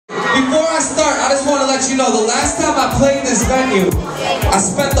Before I start, I just want to let you know, the last time I played this venue, I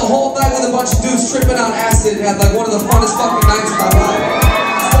spent the whole night with a bunch of dudes tripping on acid and had like one of the funnest fucking nights of my life.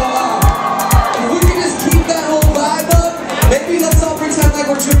 So, if we can just keep that whole vibe up, maybe let's all pretend like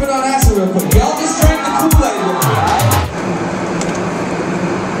we're tripping on acid real quick. Y'all just drink the Kool-Aid with me, alright?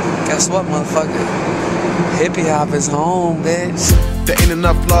 Guess what, motherfucker? Hippie hop is home, bitch. There ain't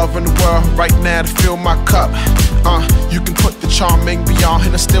enough love in the world right now to fill my cup. You can put the charming beyond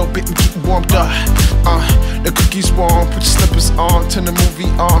and I still bit and keep warmed up. The cookies warm, put your slippers on, turn the movie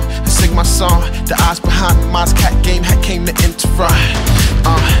on and sing my song. The eyes behind the Maz cat game had came to interrupt.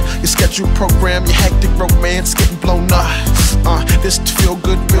 Your scheduled program, your hectic romance getting blown up. This to feel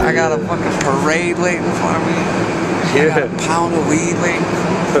good. I got a fucking parade waiting for me. I got a pound of weed waiting.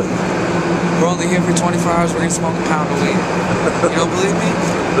 We're only here for 24 hours, we're gonna smoke a pound of weed. You don't believe me?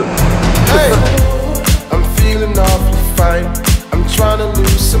 Hey, I'm feeling awfully fine. I'm trying to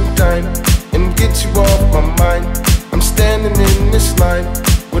lose some time and get you off my mind. I'm standing in this line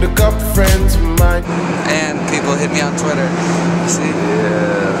with a couple friends of mine. And people hit me on Twitter. You see?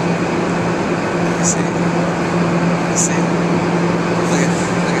 Yeah. You see? You see? Look at.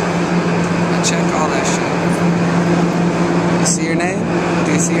 I check all that shit. You see your name?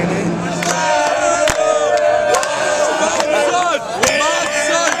 Do you see your name?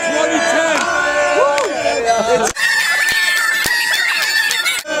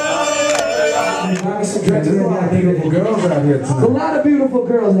 Beautiful girls out here tonight. A lot of beautiful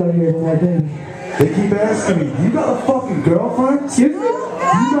girls out here tonight, baby. They keep asking me, you got a fucking girlfriend? Excuse me? You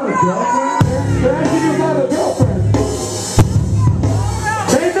got a girlfriend? They're asking you about a girlfriend.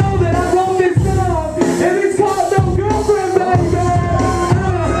 They know that I wrote this song, and it's called No Girlfriend, baby.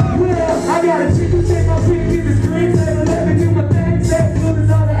 Well, I got a chick who take my picture in the screen, say, let me do my thing, say, good as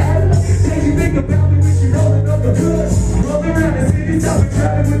all the adder. Say you think about me when she rolling up the hood. Rolling around the city, stop and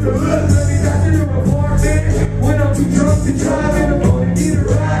driving with the hood. Let me back to the apartment. When I'm too drunk to drive in the morning, need a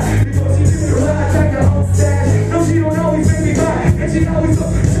ride. Before she gives me a ride, take her home stash. No, she don't always make me buy, and she always go,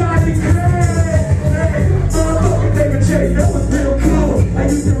 Johnny crazy. Motherfucking favorite chase, that was real cool. I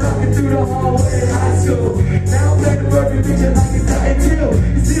used to rock it through the hallway in high school. Now I'm playing the perfect picture like it's nothing new.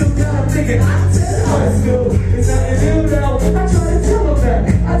 You still got them thinking, I'm 10 high school. It's nothing new though, I try to tell them that.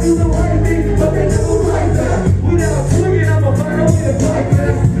 I do the right thing, but they never like that. Without swinging, I'm a find a way to fight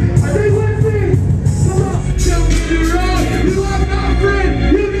back. Are they with me? Come on, don't get me wrong. You are my friend,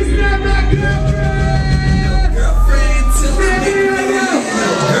 you just not my girlfriend. No girlfriend till I make a million.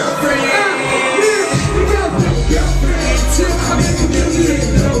 No girlfriend. No girlfriend till I make a million.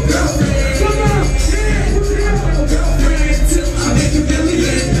 No girlfriend. Come on, no girlfriend till I make a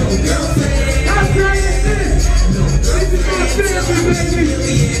million. No girlfriend. I'm trying this. No girlfriend till I make a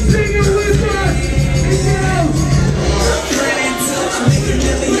million. Sing it with us. It goes. No girlfriend till I make a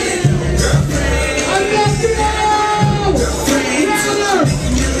million. No girlfriend. I love you. Girlfriend till I make a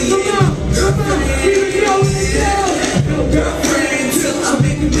million. Come on, here we go. No girlfriend till I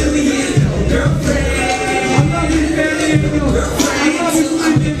make a million. No girlfriend. I love you, family. No girlfriend till I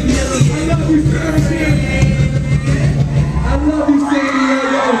make a million. I love you, family. I love you, San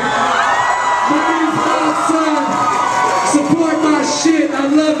Diego. My name's Outside. Support my shit. I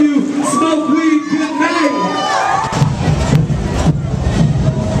love you. Smoke weed. Good night.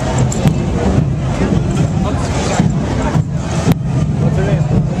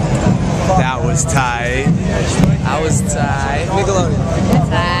 That was tight. I was tight. Nickelodeon.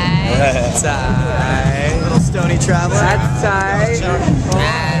 Tight. Tight. Little Stony Traveler. That's tight.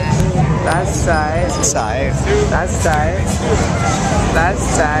 That's tight. Tight. That's tight.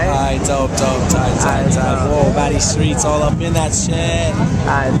 That's tight. Alright, dope, tight. Whoa, Batty Streets all up in that shit.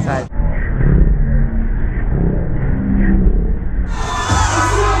 Alright, tight.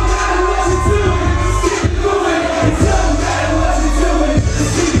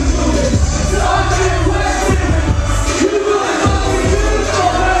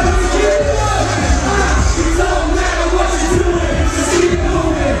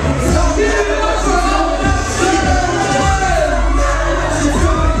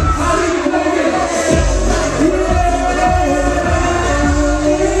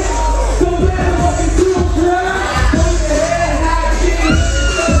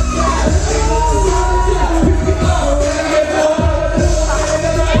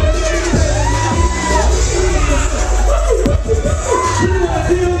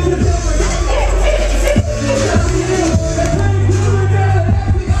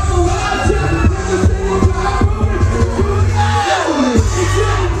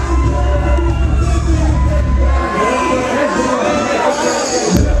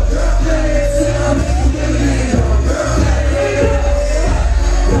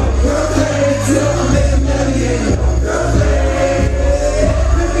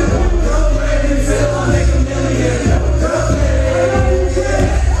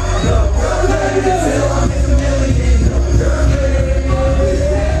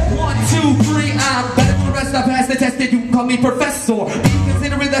 call me professor. Be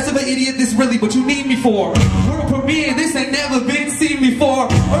considering less of an idiot, this really what you need me for. World premiere, this ain't never been seen before. Or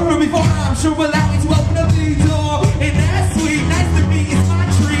heard before, I'm sure will allow me to open up the door. And that's sweet, nice to meet, it's my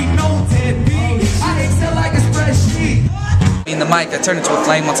treat. No deadbeat, I excel like a spreadsheet. In the mic, I turn into a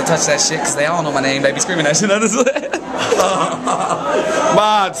flame once I touch that shit, cause they all know my name, baby, screaming that shit honestly.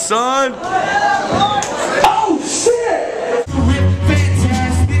 Mod, son. Oh shit!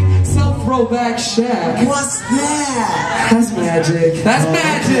 Fantastic, self-throwback shack. What's that? That's magic. That's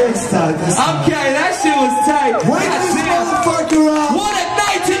magic. Okay, that shit was tight. Wake this motherfucker up. What a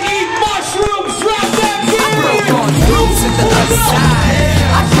night to eat mushrooms. Drop that beat. I broke on through to the other side.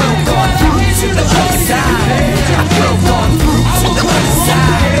 I broke on through to the other side. I broke on through to the other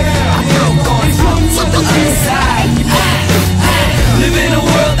side. I broke on through to the other side. Live in a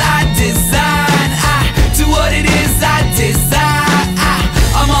world I design. I do what it is I design.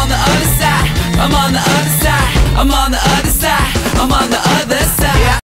 I'm on the other side. I'm on the other side. I'm on the